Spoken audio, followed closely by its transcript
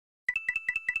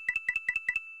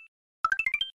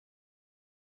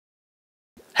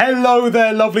Hello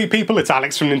there, lovely people, it's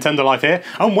Alex from Nintendo Life here,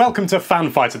 and welcome to Fan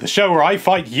Fighter, the show where I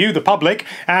fight you, the public,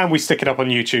 and we stick it up on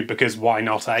YouTube, because why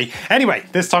not, eh? Anyway,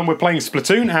 this time we're playing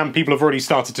Splatoon, and people have already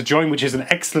started to join, which is an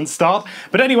excellent start.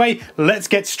 But anyway, let's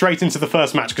get straight into the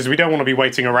first match, because we don't want to be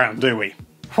waiting around, do we?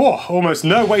 Whew, almost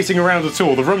no waiting around at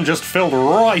all. The room just filled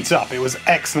right up. It was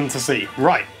excellent to see.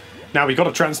 Right. Now we've got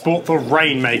to transport the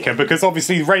Rainmaker, because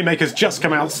obviously Rainmaker's just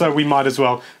come out, so we might as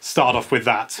well start off with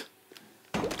that.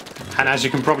 And as you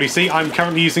can probably see, I'm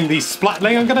currently using the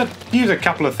Splatling. I'm going to use a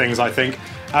couple of things, I think.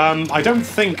 I don't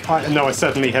think... No, I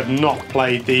certainly have not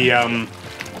played the...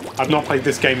 I've not played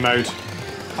this game mode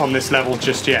on this level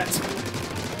just yet.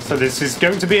 So this is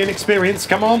going to be an experience.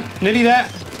 Come on, nearly there.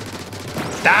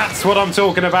 That's what I'm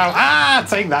talking about. Ah,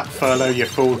 take that, Furlough, you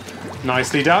fool.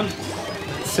 Nicely done.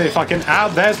 Let's see if I can... Ah,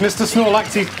 there's Mr.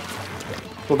 Snorlax.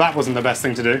 Well, that wasn't the best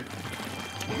thing to do.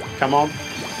 Come on.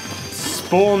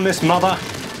 Spawn this mother.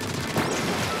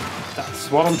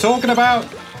 That's what I'm talking about.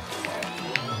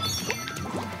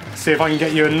 See if I can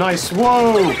get you a nice...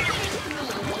 Whoa!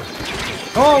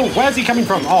 Oh, where's he coming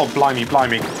from? Oh, blimey,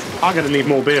 blimey. I'm going to need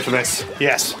more beer for this.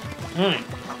 Yes.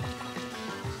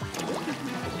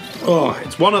 Oh,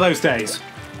 it's one of those days.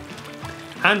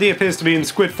 Andy appears to be in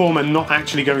squid form and not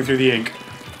actually going through the ink.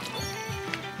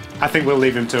 I think we'll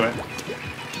leave him to it.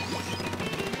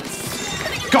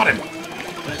 Got him!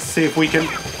 Let's see if we can...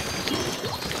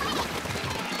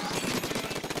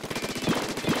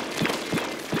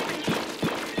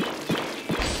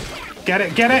 Get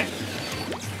it, get it!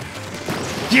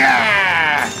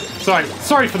 Yeah!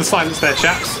 Sorry for the silence there,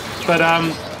 chaps. But,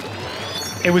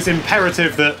 it was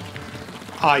imperative that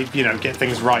I, you know, get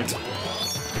things right.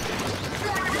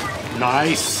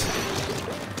 Nice.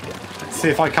 Let's see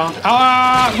if I can't...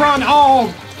 Ah! Run! Oh!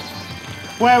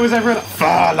 Where was everyone?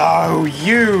 Furlough!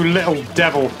 You little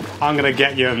devil! I'm gonna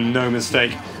get you, no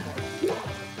mistake.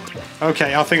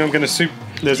 Okay, I think I'm gonna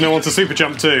There's no one to super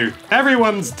jump to.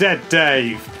 Everyone's dead,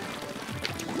 Dave.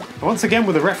 Once again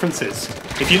with the references.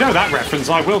 If you know that reference,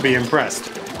 I will be impressed.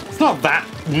 It's not that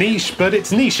niche, but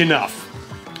it's niche enough.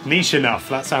 Niche enough.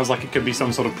 That sounds like it could be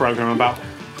some sort of program about,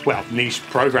 well, niche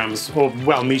programs, or,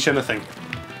 well, niche anything.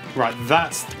 Right,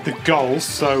 that's the goal,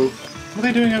 so... What are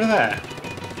they doing over there?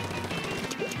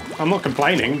 I'm not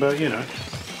complaining, but, you know.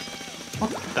 What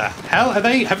the hell?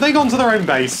 Have they gone to their own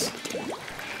base?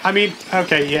 I mean,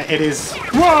 okay, yeah, it is...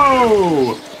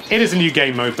 Whoa! It is a new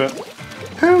game mode, but...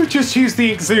 Who just used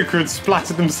the Inkzooka and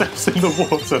splattered themselves in the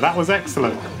water? That was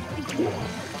excellent.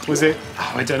 Was it...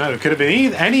 Oh, I don't know. It could have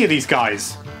been any of these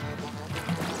guys.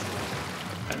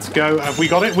 Let's go. Have we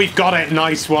got it? We've got it.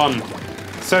 Nice one.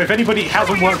 So if anybody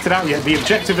hasn't worked it out yet, the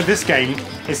objective of this game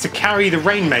is to carry the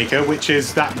Rainmaker, which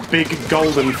is that big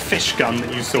golden fish gun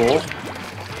that you saw,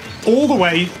 all the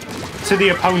way to the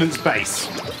opponent's base.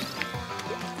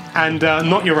 And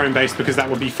not your own base, because that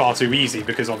would be far too easy,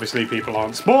 because obviously people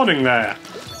aren't spawning there.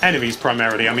 Enemies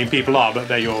primarily. I mean, people are, but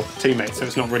they're your teammates, so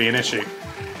it's not really an issue.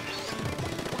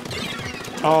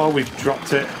 Oh, we've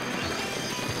dropped it.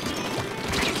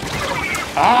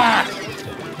 Ah!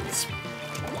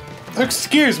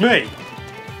 Excuse me.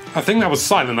 I think that was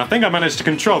silent. I think I managed to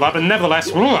control that, but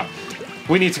nevertheless,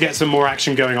 we need to get some more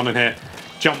action going on in here.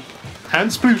 Jump.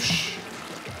 And sploosh.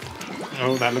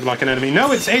 Oh, that looked like an enemy.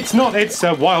 No, it's not. It's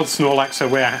a wild Snorlax, so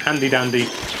we're handy-dandy.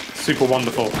 Super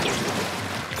wonderful.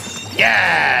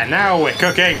 Yeah! Now we're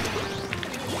cooking!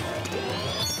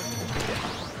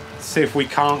 Let's see if we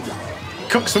can't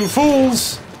cook some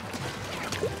fools!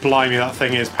 Blimey, that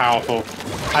thing is powerful.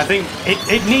 I think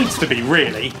it needs to be,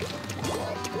 really.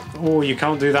 Oh, you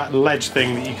can't do that ledge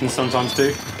thing that you can sometimes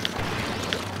do.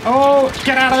 Oh,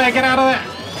 get out of there, get out of there!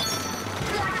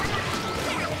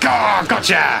 Oh,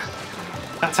 gotcha!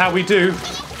 That's how we do.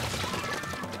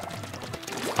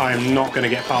 I am not going to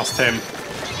get past him.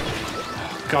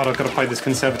 God, I've got to play this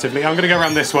conservatively. I'm going to go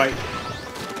around this way.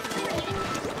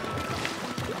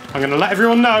 I'm going to let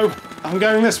everyone know I'm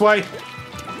going this way.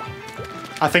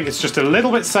 I think it's just a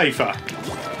little bit safer.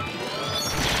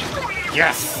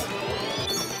 Yes!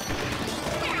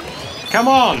 Come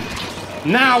on!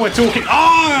 Now we're talking... Oh,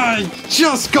 I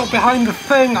just got behind the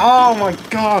thing! Oh my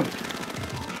god!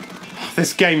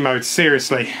 This game mode,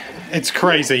 seriously. It's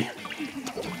crazy.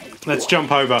 Let's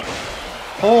jump over.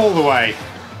 All the way.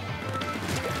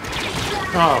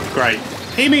 Oh, great.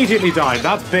 Immediately died.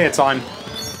 That's beer time.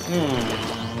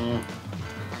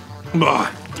 I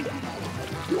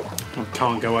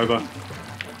can't go over.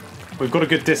 We've got a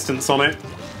good distance on it.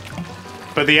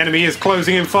 But the enemy is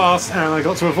closing in fast, and I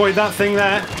got to avoid that thing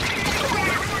there.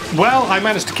 Well, I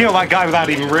managed to kill that guy without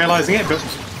even realising it, but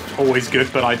always good,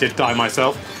 but I did die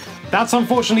myself. That's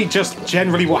unfortunately just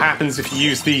generally what happens if you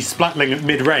use the Splatling at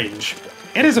mid-range.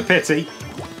 It is a pity,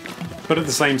 but at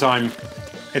the same time,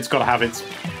 it's got to have its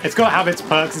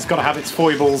perks, it's got to have its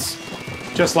foibles,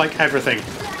 just like everything.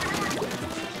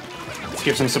 Let's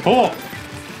give some support.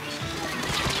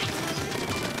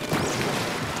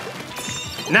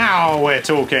 Now we're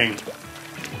talking.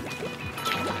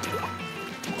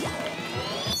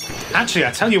 Actually,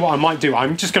 I tell you what I might do.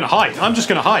 I'm just going to hide. I'm just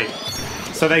going to hide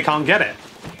so they can't get it.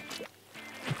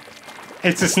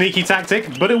 It's a sneaky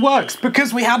tactic, but it works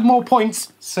because we had more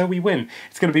points, so we win.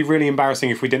 It's going to be really embarrassing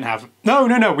if we didn't have...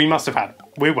 No, we must have had.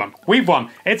 We won. We've won.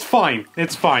 It's fine.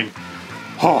 It's fine.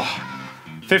 Oh,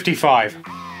 55.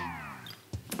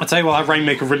 I'll tell you what, that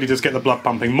Rainmaker really does get the blood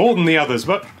pumping, more than the others,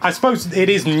 but I suppose it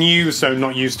is new, so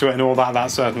not used to it and all that,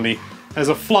 that certainly. There's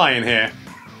a fly in here.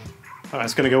 Oh,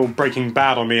 it's going to go all Breaking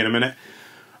Bad on me in a minute.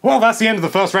 Well, that's the end of the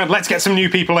first round. Let's get some new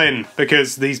people in,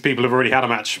 because these people have already had a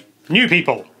match. New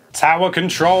people. Tower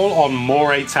control on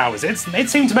Moray Towers. It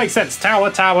seemed to make sense.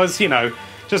 Towers, you know,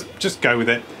 just go with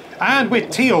it. And we're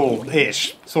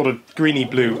teal-ish, sort of greeny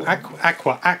blue.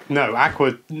 Aqua,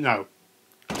 no.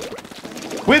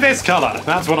 We're this colour,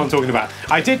 that's what I'm talking about.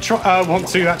 I did want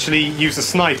to actually use a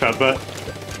sniper, but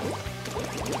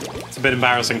it's a bit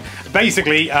embarrassing.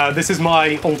 Basically, this is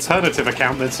my alternative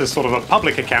account that's a sort of a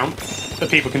public account that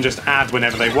people can just add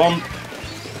whenever they want.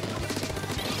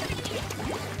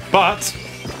 But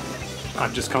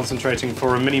I'm just concentrating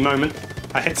for a mini moment.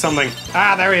 I hit something.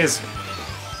 Ah, there he is.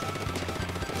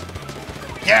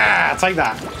 Yeah, take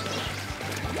that.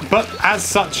 But as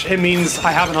such, it means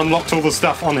I haven't unlocked all the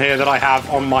stuff on here that I have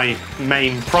on my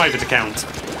main private account,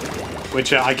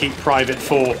 which I keep private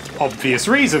for obvious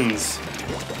reasons.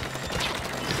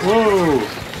 Whoa.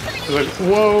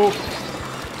 Whoa.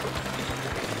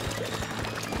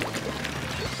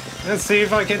 Let's see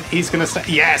if I can... He's going to stay...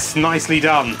 Yes, nicely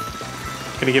done.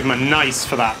 Going to give him a nice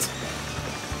for that.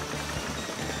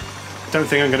 Don't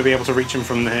think I'm going to be able to reach him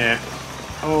from here.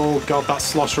 Oh, God, that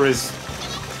slosher is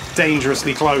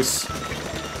dangerously close.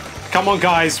 Come on,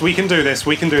 guys. We can do this.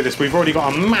 We can do this. We've already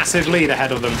got a massive lead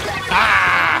ahead of them.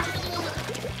 Ah!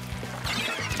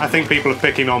 I think people are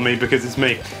picking on me because it's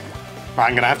me. Right,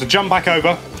 I'm going to have to jump back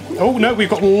over. Oh, no, we've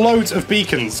got loads of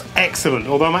beacons. Excellent.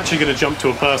 Although I'm actually going to jump to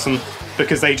a person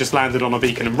because they just landed on a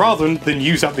beacon. And rather than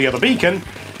use up the other beacon,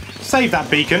 save that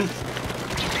beacon.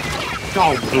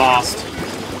 Oh, blast.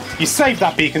 You save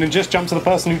that beacon and just jump to the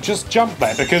person who just jumped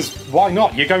there, because why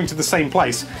not? You're going to the same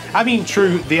place. I mean,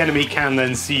 true, the enemy can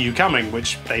then see you coming,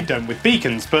 which they don't with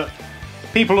beacons, but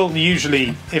people will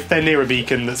usually, if they're near a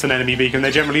beacon that's an enemy beacon, they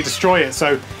generally destroy it,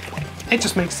 so it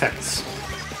just makes sense.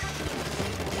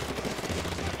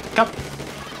 Come.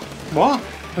 What?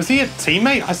 Was he a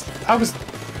teammate? I was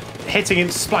hitting him,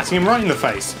 splatting him right in the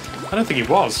face. I don't think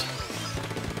he was.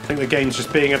 I think the game's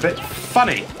just being a bit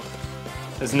funny.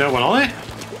 There's no one on it.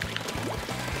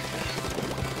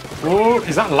 Whoa,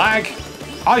 is that lag?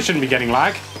 I shouldn't be getting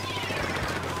lag.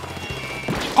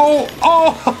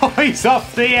 Oh, he's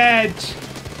off the edge.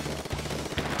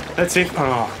 Let's see if,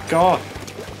 oh, God.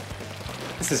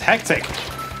 This is hectic.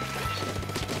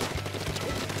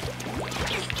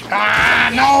 Ah,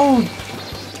 no!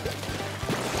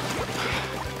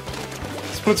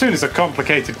 Splatoon is a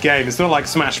complicated game. It's not like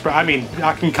Smash Bros. I mean,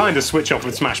 I can kind of switch off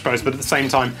with Smash Bros, but at the same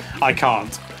time, I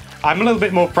can't. I'm a little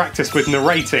bit more practiced with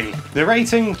narrating.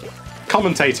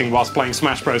 Commentating whilst playing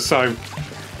Smash Bros, so,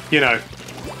 you know,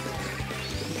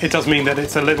 it does mean that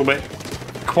it's a little bit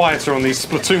quieter on these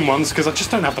Splatoon ones, because I just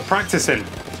don't have the practice in.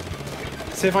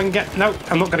 See if I can get... No,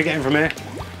 I'm not going to get him from here.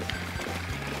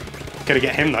 Going to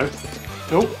get him, though.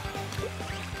 Oh.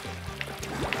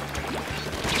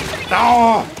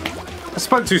 Oh! I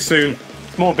spoke too soon.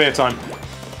 More beer time.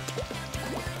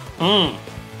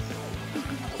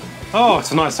 Oh,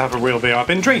 it's nice to have a real beer. I've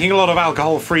been drinking a lot of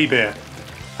alcohol-free beer.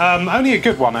 Only a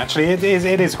good one, actually. It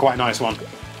is quite a nice one.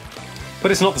 But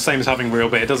it's not the same as having real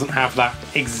beer. It doesn't have that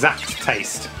exact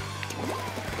taste.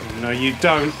 No, you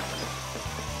don't.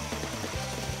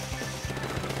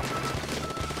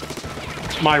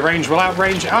 My range will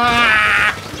outrange...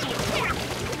 Ah!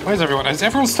 Where's everyone? Is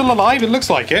everyone still alive? It looks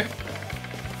like it.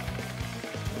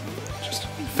 Just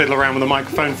fiddle around with the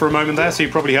microphone for a moment there, so you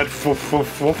probably heard woof,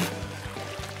 woof, woof,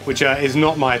 which is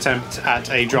not my attempt at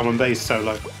a drum and bass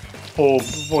solo. Or,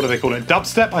 what do they call it?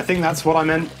 Dubstep? I think that's what I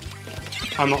meant.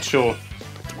 I'm not sure.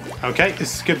 Okay,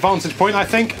 this is a good vantage point, I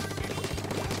think.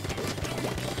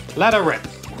 Let her rip.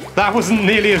 That wasn't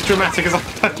nearly as dramatic as I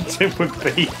thought it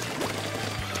would be.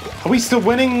 Are we still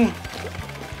winning?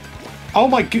 Oh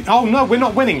my god. Oh no, we're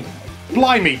not winning.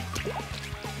 Blimey.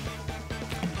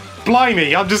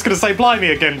 Blimey. I'm just going to say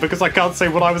blimey again because I can't say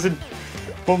what I was in.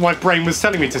 what my brain was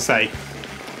telling me to say.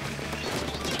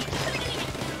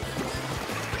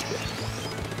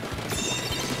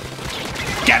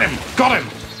 Get him! Got him!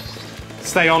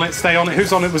 Stay on it, stay on it.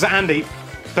 Who's on it? Was it Andy?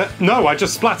 But no, I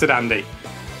just splattered Andy.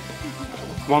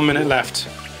 1 minute left.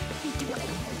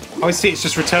 Oh, I see, it's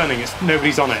just returning.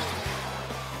 Nobody's on it.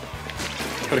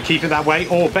 Got to keep it that way,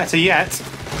 or better yet,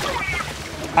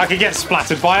 I could get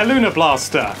splattered by a Lunar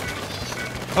Blaster.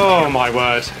 Oh my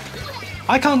word.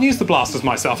 I can't use the blasters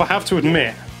myself, I have to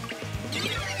admit.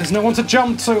 There's no one to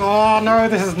jump to. Oh no,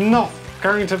 this is not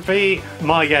going to be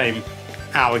my game.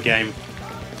 Our game.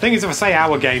 Thing is, if I say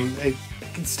our game,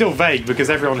 it's still vague because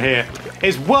everyone here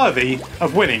is worthy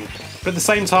of winning. But at the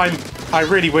same time, I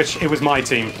really wish it was my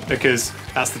team because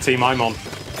that's the team I'm on.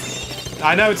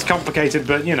 I know it's complicated,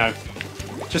 but you know,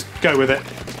 just go with it.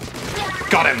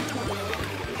 Got him!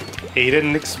 He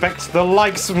didn't expect the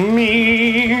likes of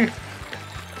me!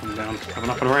 Come down, coming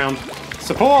up and around.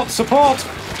 Support! Support!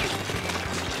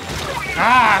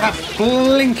 Ah, that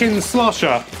blinking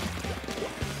slosher!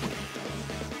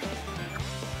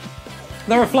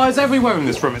 There are flies everywhere in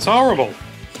this room, it's horrible!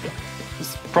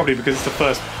 It's probably because it's the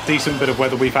first decent bit of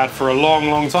weather we've had for a long,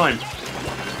 long time.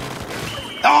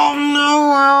 Oh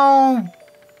no!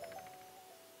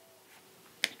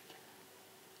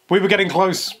 We were getting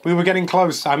close. We were getting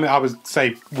close. I mean, I would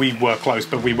say we were close,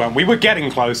 but we weren't. We were getting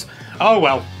close. Oh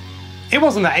well. It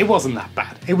wasn't that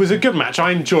bad. It was a good match.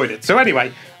 I enjoyed it. So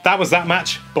anyway, that was that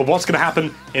match. But what's going to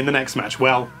happen in the next match?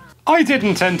 Well, I did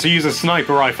intend to use a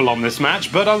sniper rifle on this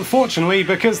match, but unfortunately,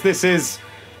 because this is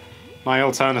my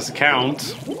alternate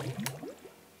account...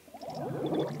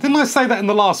 Didn't I say that in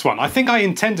the last one? I think I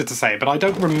intended to say it, but I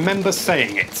don't remember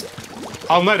saying it.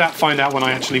 I'll no doubt find out when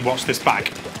I actually watch this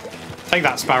back. Take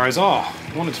that, Sparrows. Oh,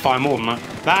 I wanted to fire more than that.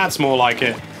 That's more like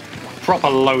it. Proper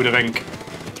load of ink.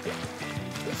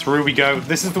 Through we go.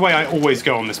 This is the way I always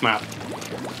go on this map.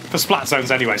 For Splat Zones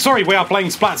anyway. Sorry, we are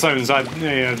playing Splat Zones. I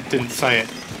didn't say it.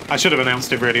 I should have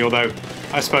announced it really, although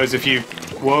I suppose if you...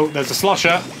 Whoa, there's a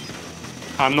slosher.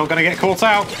 I'm not going to get caught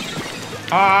out.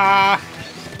 Ah!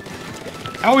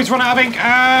 Oh, he's run out of ink.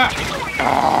 Ah!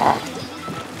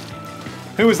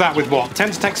 Who was that with what?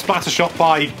 Tend to take splatter shot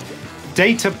by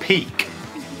data peak.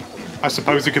 I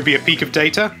suppose it could be a peak of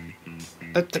data.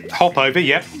 Hop over,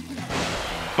 yep.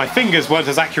 My fingers weren't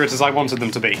as accurate as I wanted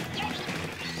them to be.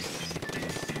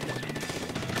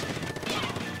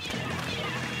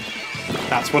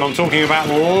 That's what I'm talking about.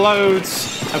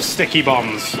 Loads of sticky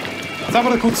bombs. Is that what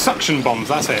they're called? Suction bombs,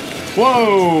 that's it.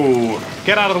 Whoa!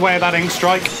 Get out of the way of that ink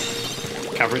strike.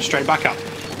 Cover it straight back up.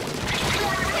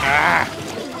 Ah!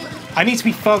 I need to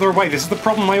be further away. This is the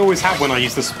problem I always have when I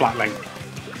use the Splatling.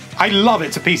 I love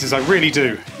it to pieces, I really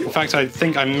do. In fact, I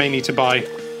think I may need to buy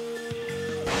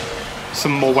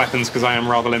some more weapons because I am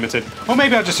rather limited. Or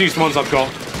maybe I'll just use the ones I've got.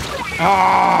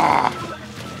 Ah!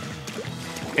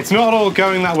 It's not all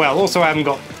going that well. Also, I haven't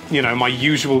got, you know, my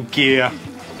usual gear.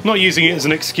 Not using it as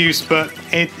an excuse, but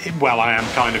well, I am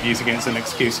kind of using it as an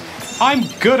excuse. I'm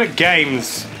good at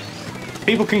games.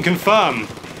 People can confirm.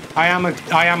 I am a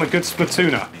good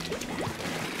Splatooner.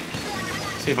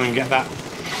 See if I can get that.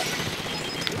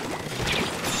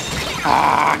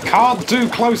 Ah, can't do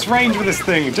close range with this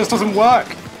thing. It just doesn't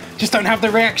work. Just don't have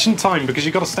the reaction time because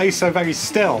you've got to stay so very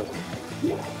still.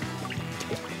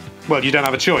 Well, you don't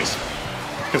have a choice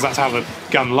because that's how the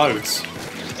gun loads.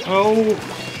 Oh.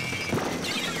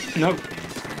 Nope.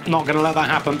 Not going to let that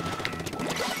happen.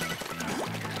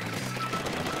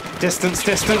 Distance,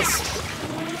 distance.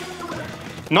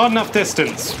 Not enough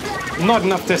distance. Not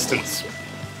enough distance.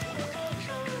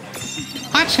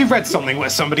 I actually read something where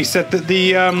somebody said that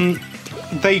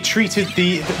they treated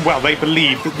well, they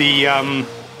believe that the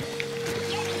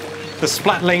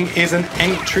Splatling is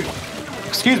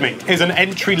an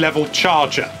entry-level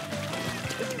charger.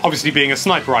 Obviously being a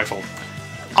sniper rifle.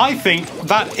 I think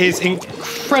that is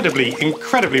incredibly,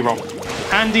 incredibly wrong.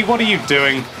 Andy, what are you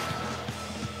doing?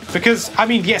 Because, I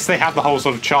mean, yes, they have the whole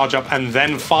sort of charge up and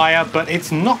then fire, but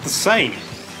it's not the same.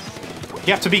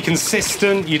 You have to be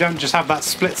consistent, you don't just have that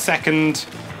split-second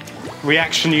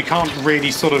reaction, you can't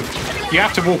really sort of... You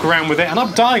have to walk around with it, and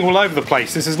I'm dying all over the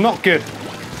place. This is not good.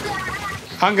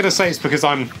 I'm going to say it's because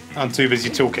I'm too busy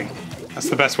talking. That's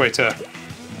the best way to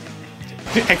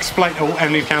explain... Oh,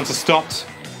 enemy counter stopped.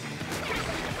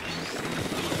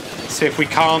 Let's see if we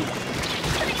can't...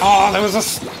 Oh, there was a...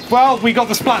 Well, we got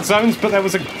the splat zones, but there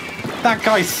was a... That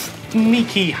guy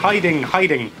sneaky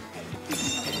hiding.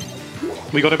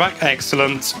 We got it back.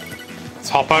 Excellent. Let's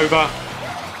hop over.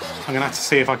 I'm going to have to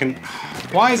see if I can...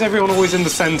 Why is everyone always in the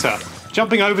centre?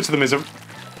 Jumping over to them is a...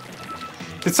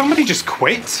 Did somebody just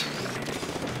quit?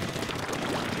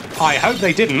 I hope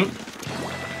they didn't.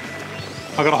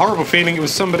 I got a horrible feeling it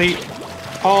was somebody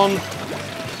on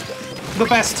the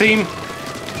best team.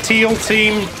 Teal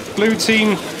team, blue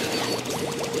team.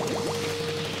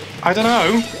 I don't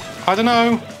know. I don't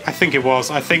know. I think it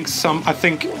was. I think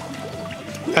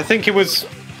it was.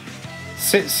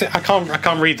 I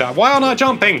can't read that. Why aren't I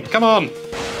jumping? Come on.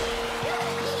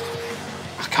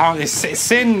 I can't. It's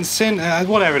sin.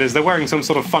 Whatever it is. They're wearing some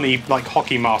sort of funny like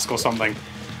hockey mask or something.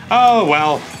 Oh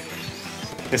well.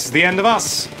 This is the end of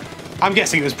us. I'm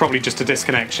guessing it was probably just a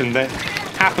disconnection that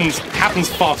happens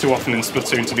far too often in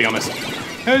Splatoon, to be honest.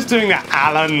 Who's doing that?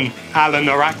 Alan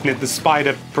Arachnid, the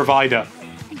spider provider.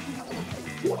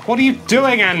 What are you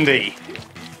doing, Andy?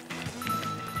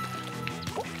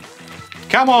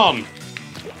 Come on!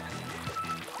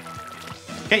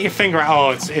 Get your finger out. Oh,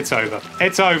 it's over.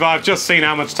 It's over. I've just seen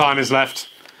how much time is left.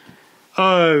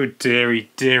 Oh,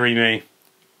 dearie, dearie me.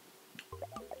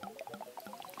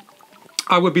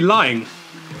 I would be lying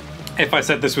if I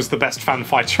said this was the best fan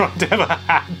fighter I'd ever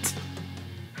had.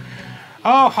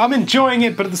 Oh, I'm enjoying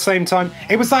it, but at the same time,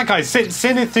 it was that guy,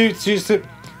 Sinithu,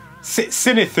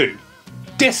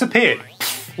 disappeared,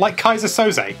 like Kaiser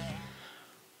Soze.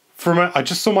 I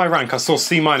just saw my rank, I saw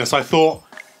C-, I thought,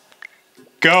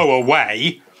 go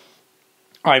away.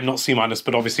 I'm not C-,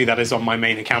 but obviously that is on my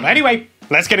main account. Anyway,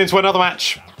 let's get into another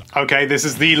match. Okay, this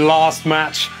is the last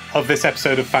match of this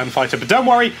episode of Fan Fighter, but don't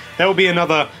worry, there will be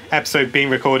another episode being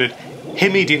recorded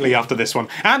immediately after this one.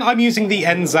 And I'm using the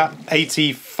NZAP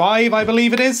 85, I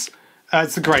believe it is.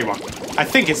 It's the grey one. I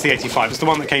think it's the 85, it's the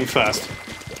one that came first.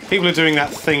 People are doing that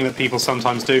thing that people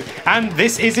sometimes do. And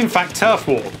this is, in fact, Turf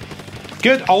War.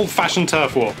 Good old-fashioned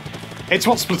Turf War. It's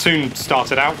what Splatoon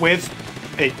started out with.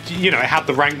 It had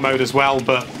the ranked mode as well,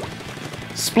 but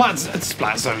Splat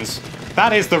Zones.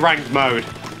 That is the ranked mode.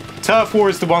 Turf War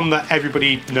is the one that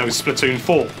everybody knows Splatoon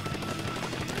for.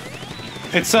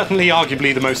 It's certainly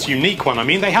arguably the most unique one. I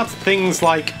mean, they had things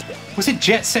like... Was it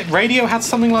Jet Set Radio had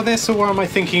something like this, or am I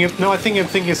thinking of... No, I think I'm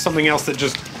thinking of something else that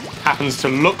just happens to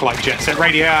look like Jet Set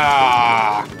Radio.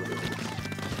 Ah!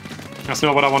 That's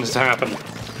not what I wanted to happen.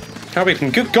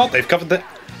 Good God, they've covered the...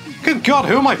 Good God,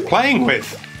 who am I playing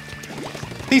with?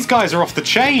 These guys are off the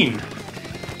chain.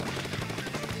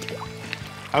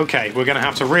 Okay, we're going to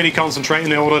have to really concentrate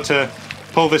in order to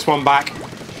pull this one back.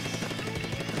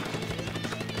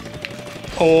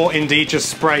 Or indeed just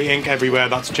spray ink everywhere.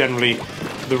 That's generally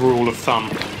the rule of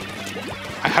thumb.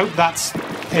 I hope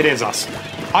it is us.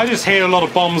 I just hear a lot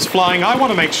of bombs flying. I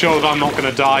want to make sure that I'm not going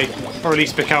to die, or at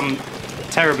least become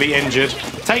terribly injured.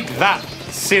 Take that,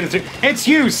 Sinithu. It's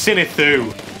you,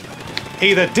 Sinithu.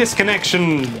 Either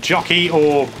disconnection jockey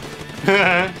or...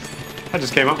 I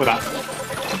just came up with that.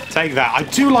 Take that. I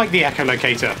do like the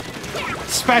echolocator.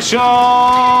 Special!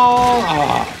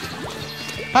 Oh.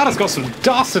 That has got some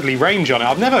dastardly range on it.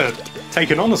 I've never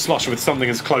taken on a slosher with something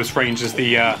as close range as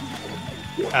the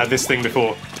this thing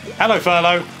before. Hello,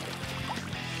 Furlough.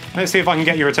 Let's see if I can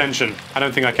get your attention. I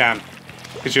don't think I can,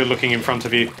 because you're looking in front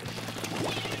of you.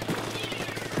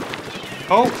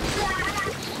 Oh!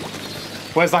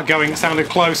 Where's that going? It sounded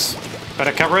close.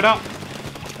 Better cover it up.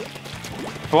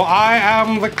 For I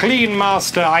am the clean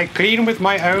master. I clean with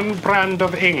my own brand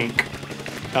of ink.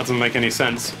 That doesn't make any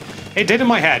sense. It did in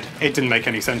my head. It didn't make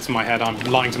any sense in my head. I'm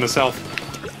lying to myself.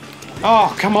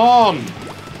 Oh, come on!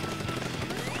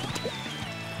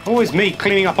 Always me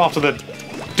cleaning up after the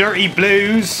dirty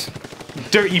blues.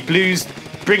 Dirty blues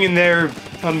bringing their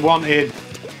unwanted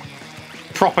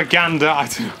propaganda.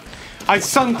 I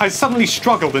suddenly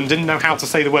struggled and didn't know how to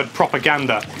say the word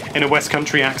propaganda in a West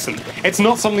Country accent. It's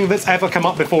not something that's ever come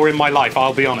up before in my life,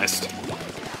 I'll be honest.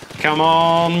 Come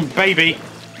on, baby.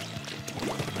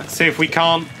 Let's see if we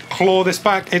can't claw this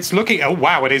back. It's looking... Oh,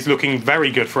 wow, it is looking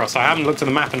very good for us. I haven't looked at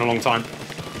the map in a long time.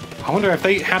 I wonder if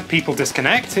they had people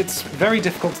disconnect. It's very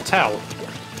difficult to tell.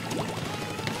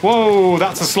 Whoa,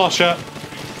 that's a slosher.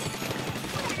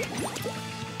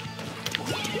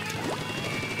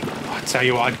 I tell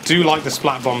you what, I do like the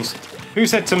splat bombs. Who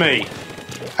said to me?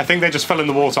 I think they just fell in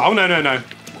the water. Oh, no, no, no.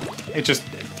 It just...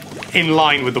 in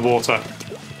line with the water.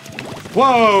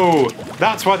 Whoa!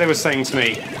 That's what they were saying to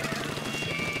me.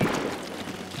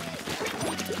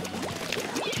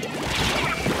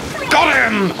 Got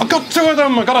him! I got two of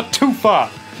them! I got a twofer!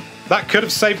 That could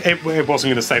have saved... It wasn't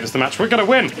going to save us the match. We're going to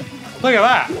win! Look at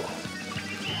that!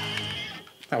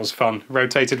 That was fun.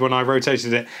 Rotated when I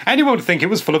rotated it. Anyone would think it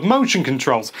was full of motion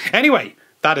controls. Anyway,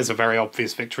 that is a very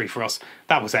obvious victory for us.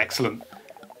 That was excellent.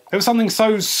 There was something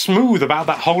so smooth about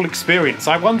that whole experience.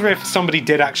 I wonder if somebody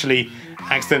did actually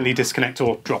accidentally disconnect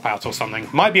or drop out or something.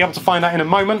 Might be able to find out in a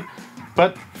moment.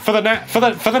 But for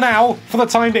the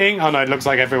time being, oh no, it looks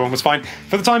like everyone was fine.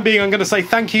 For the time being, I'm going to say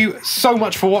thank you so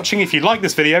much for watching. If you like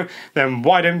this video, then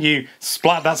why don't you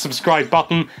splat that subscribe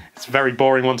button? It's a very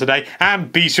boring one today.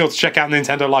 And be sure to check out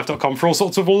nintendolife.com for all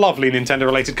sorts of lovely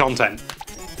Nintendo-related content.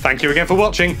 Thank you again for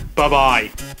watching.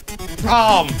 Bye-bye.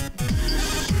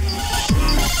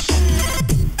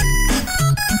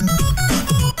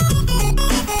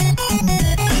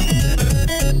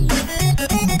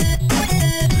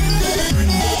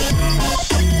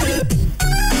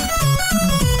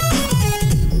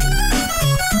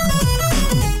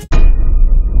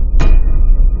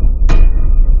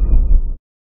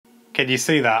 Can you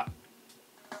see that?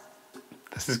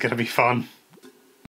 This is going to be fun.